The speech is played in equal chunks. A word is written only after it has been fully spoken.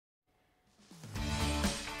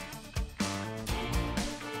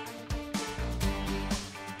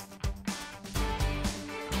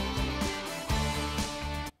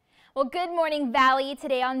Well, good morning, Valley.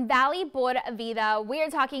 Today on Valley por Vida, we're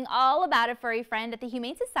talking all about a furry friend at the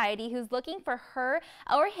Humane Society who's looking for her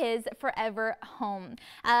or his forever home.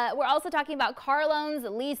 We're also talking about car loans,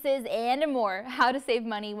 leases, and more. How to save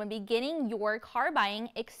money when beginning your car buying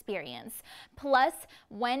experience. Plus,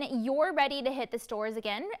 when you're ready to hit the stores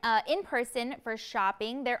again in person for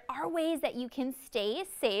shopping, there are ways that you can stay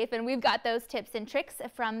safe, and we've got those tips and tricks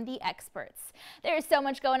from the experts. There is so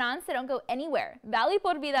much going on, so don't go anywhere. Valley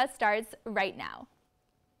por Vida starts right now.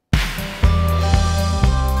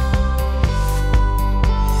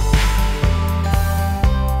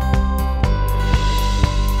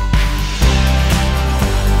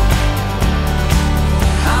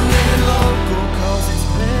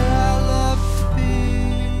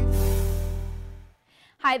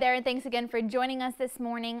 Hi there, and thanks again for joining us this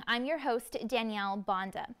morning. I'm your host, Danielle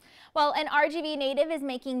Banda. Well, an RGV native is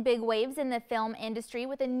making big waves in the film industry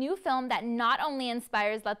with a new film that not only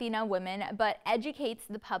inspires Latina women, but educates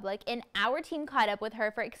the public, and our team caught up with her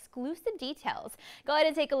for exclusive details. Go ahead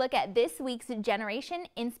and take a look at this week's Generation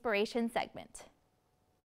Inspiration segment.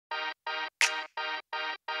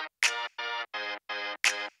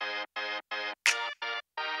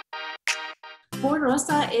 Por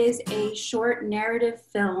Rosa is a short narrative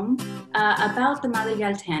film about the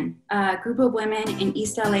Madrigal 10, a group of women in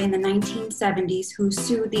East LA in the 1970s who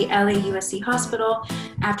sued the LAUSC hospital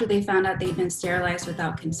after they found out they'd been sterilized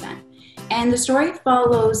without consent. And the story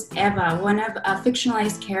follows Eva, a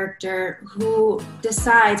fictionalized character who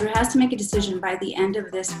decides or has to make a decision by the end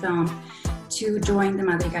of this film to join the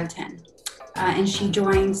Madrigal 10. And she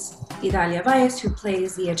joins Idalia Valles, who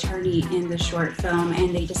plays the attorney in the short film,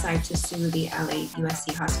 and they decide to sue the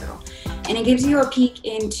LAUSC hospital. And it gives you a peek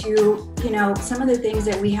into, some of the things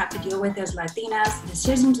that we have to deal with as Latinas,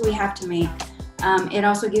 decisions we have to make. It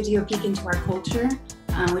also gives you a peek into our culture,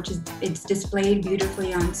 it's displayed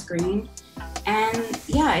beautifully on screen. And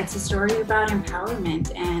yeah, it's a story about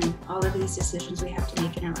empowerment and all of these decisions we have to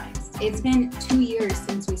make in our lives. It's been 2 years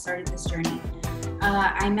since we started this journey.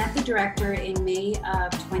 I met the director in May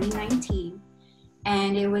of 2019,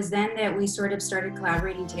 and it was then that we sort of started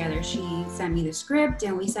collaborating together. She sent me the script,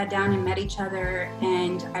 and we sat down and met each other,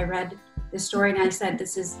 and I read the story, and I said,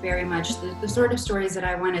 this is very much the sort of stories that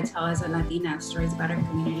I want to tell as a Latina, stories about our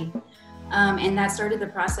community. And that started the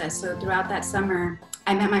process. So throughout that summer,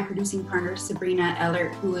 I met my producing partner, Sabrina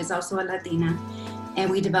Ellert, who is also a Latina. And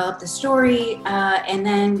we developed the story, and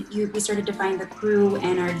then we started to find the crew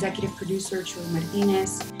and our executive producer, Chuy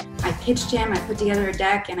Martinez. I pitched him, I put together a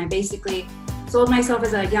deck, and I basically sold myself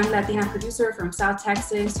as a young Latina producer from South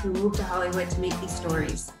Texas who moved to Hollywood to make these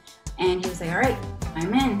stories. And he was like, all right,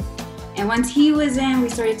 I'm in. And once he was in, we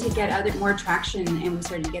started to get more traction, and we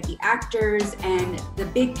started to get the actors, and the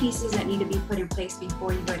big pieces that need to be put in place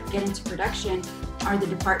before you get into production are the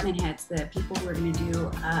department heads, the people who are going to do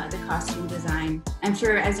the costume design. I'm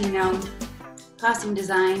sure, as you know, costume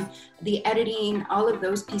design, the editing, all of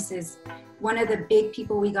those pieces. One of the big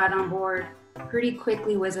people we got on board pretty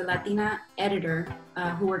quickly was a Latina editor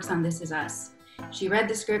who works on This Is Us. She read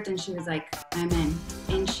the script and she was like, I'm in.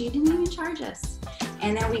 And she didn't even charge us.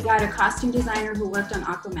 And then we got a costume designer who worked on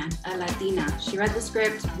Aquaman, a Latina. She read the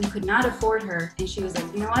script, we could not afford her, and she was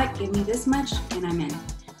like, you know what, give me this much, and I'm in.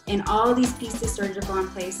 And all these pieces started to fall in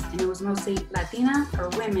place, and it was mostly Latina or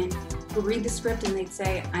women who read the script and they'd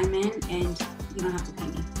say, I'm in, and you don't have to pay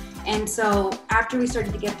me. And so after we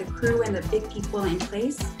started to get the crew and the big people in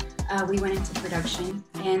place, we went into production,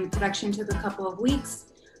 and production took a couple of weeks.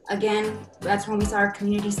 Again, that's when we saw our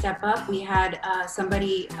community step up. We had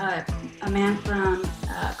a man from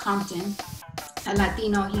Compton, a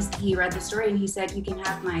Latino. He read the story and he said, you can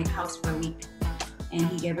have my house for a week. And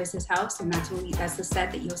he gave us his house, and that's the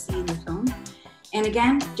set that you'll see in the film. And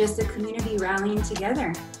again, just the community rallying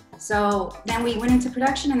together. So then we went into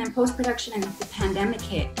production, and then post-production, and the pandemic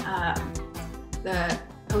hit. The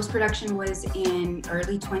post-production was in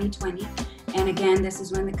early 2020. And again, this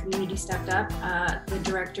is when the community stepped up. The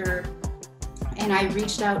director and I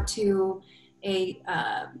reached out to a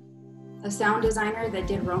sound designer that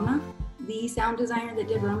did Roma, the sound designer that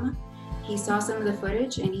did Roma. He saw some of the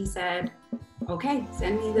footage and he said, okay,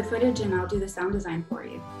 send me the footage and I'll do the sound design for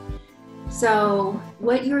you. So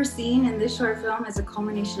what you're seeing in this short film is a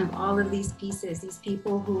culmination of all of these pieces, these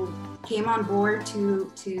people who came on board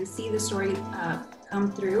to see the story come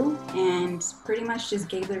through and pretty much just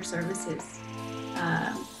gave their services.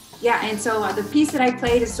 And so the piece that I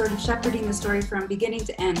played is sort of shepherding the story from beginning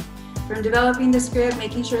to end. From developing the script,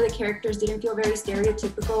 making sure the characters didn't feel very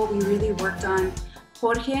stereotypical, we really worked on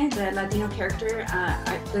Jorge, the Latino character.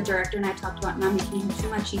 The director and I talked about not making him too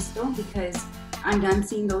machisto because I'm done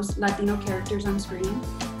seeing those Latino characters on screen.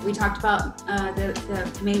 We talked about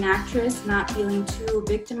the main actress not feeling too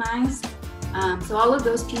victimized. So all of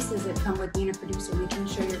those pieces that come with being a producer, making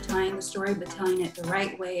sure you're telling the story, but telling it the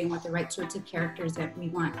right way and with the right sorts of characters that we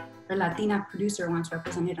want, our Latina producer wants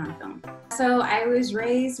represented on film. So I was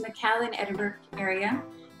raised McAllen, Edinburgh area.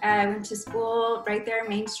 I went to school right there,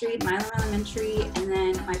 Main Street, Milam Elementary, and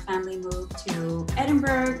then my family moved to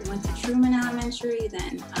Edinburgh. We went to Truman Elementary,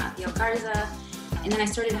 then the Algarza, and then I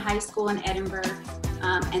started high school in Edinburgh.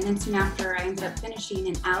 And then soon after, I ended up finishing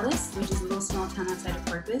in Alice, which is a little small town outside of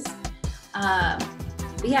Corpus.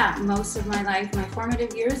 But yeah, most of my life, my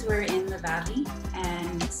formative years were in the Valley,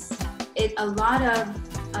 and a lot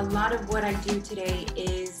of what I do today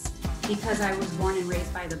is because I was born and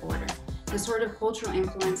raised by the border. The sort of cultural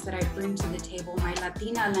influence that I bring to the table, my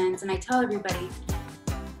Latina lens, and I tell everybody,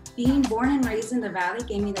 being born and raised in the Valley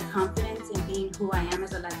gave me the confidence in being who I am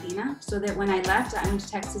as a Latina, so that when I left, I went to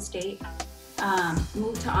Texas State,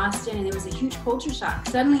 moved to Austin, and it was a huge culture shock.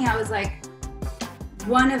 Suddenly I was like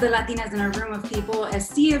one of the Latinas in a room of people, a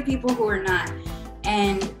sea of people who are not.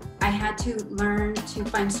 And I had to learn to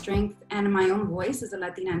find strength and my own voice as a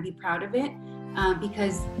Latina and be proud of it,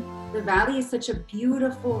 because the Valley is such a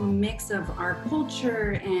beautiful mix of our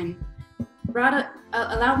culture and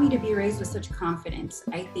allowed me to be raised with such confidence,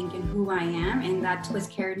 I think, in who I am, and that's what's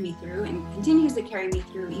carried me through and continues to carry me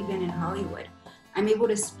through even in Hollywood. I'm able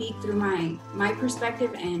to speak through my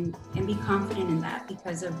perspective and be confident in that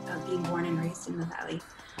because of being born and raised in the Valley.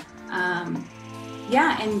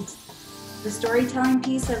 Yeah, and the storytelling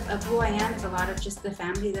piece of who I am is a lot of just the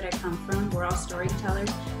family that I come from. We're all storytellers.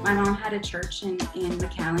 My mom had a church in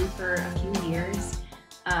McAllen for a few years.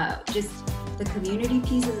 Just the community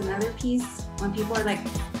piece is another piece. When people are like,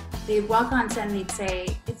 they'd walk on set and they'd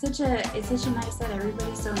say, it's such a nice set,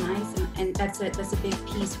 everybody's so nice, and that's a big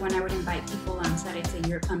piece. When I would invite people on set, I'd say,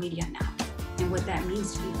 you're a familia now. And what that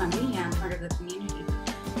means to be familia, I'm part of the community.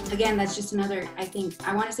 Again, that's just another,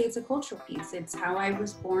 I want to say it's a cultural piece. It's how I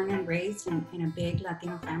was born and raised in a big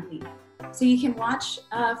Latino family. So you can watch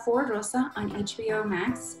For Rosa on HBO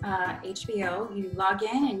Max. HBO, you log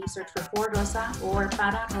in and you search for For Rosa or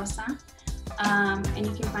Para Rosa, and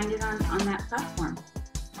you can find it on that platform.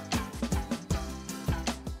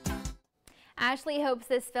 Ashley hopes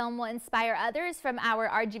this film will inspire others from our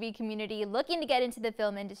RGB community looking to get into the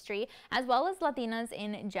film industry, as well as Latinas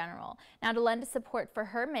in general. Now, to lend support for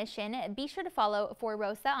her mission, be sure to follow For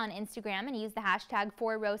Rosa on Instagram and use the hashtag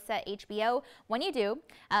ForRosaHBO. When you do,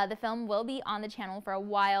 the film will be on the channel for a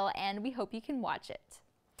while, and we hope you can watch it.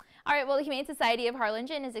 All right, well, the Humane Society of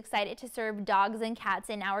Harlingen is excited to serve dogs and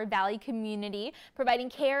cats in our Valley community, providing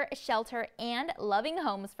care, shelter, and loving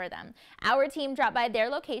homes for them. Our team dropped by their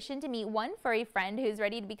location to meet one furry friend who's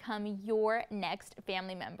ready to become your next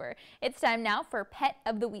family member. It's time now for Pet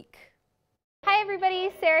of the Week. Hi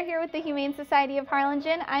everybody, Sarah here with the Humane Society of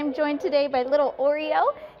Harlingen. I'm joined today by little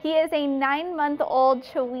Oreo. He is a 9-month-old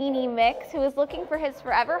Chiweenie mix who is looking for his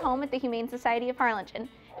forever home at the Humane Society of Harlingen.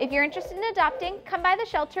 If you're interested in adopting, come by the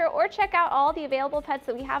shelter or check out all the available pets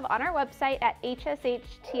that we have on our website at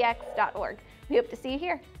hshtx.org. We hope to see you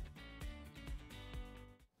here.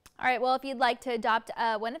 All right, well, if you'd like to adopt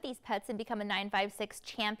one of these pets and become a 956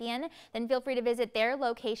 champion, then feel free to visit their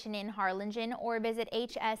location in Harlingen or visit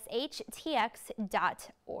hshtx.org.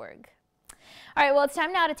 All right, well, it's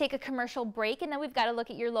time now to take a commercial break, and then we've got to look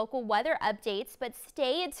at your local weather updates, but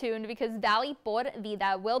stay tuned because Valley por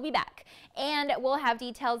Vida will be back, and we'll have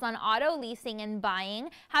details on auto leasing and buying,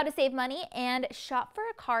 how to save money, and shop for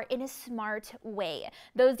a car in a smart way.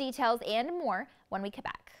 Those details and more when we come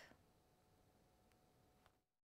back.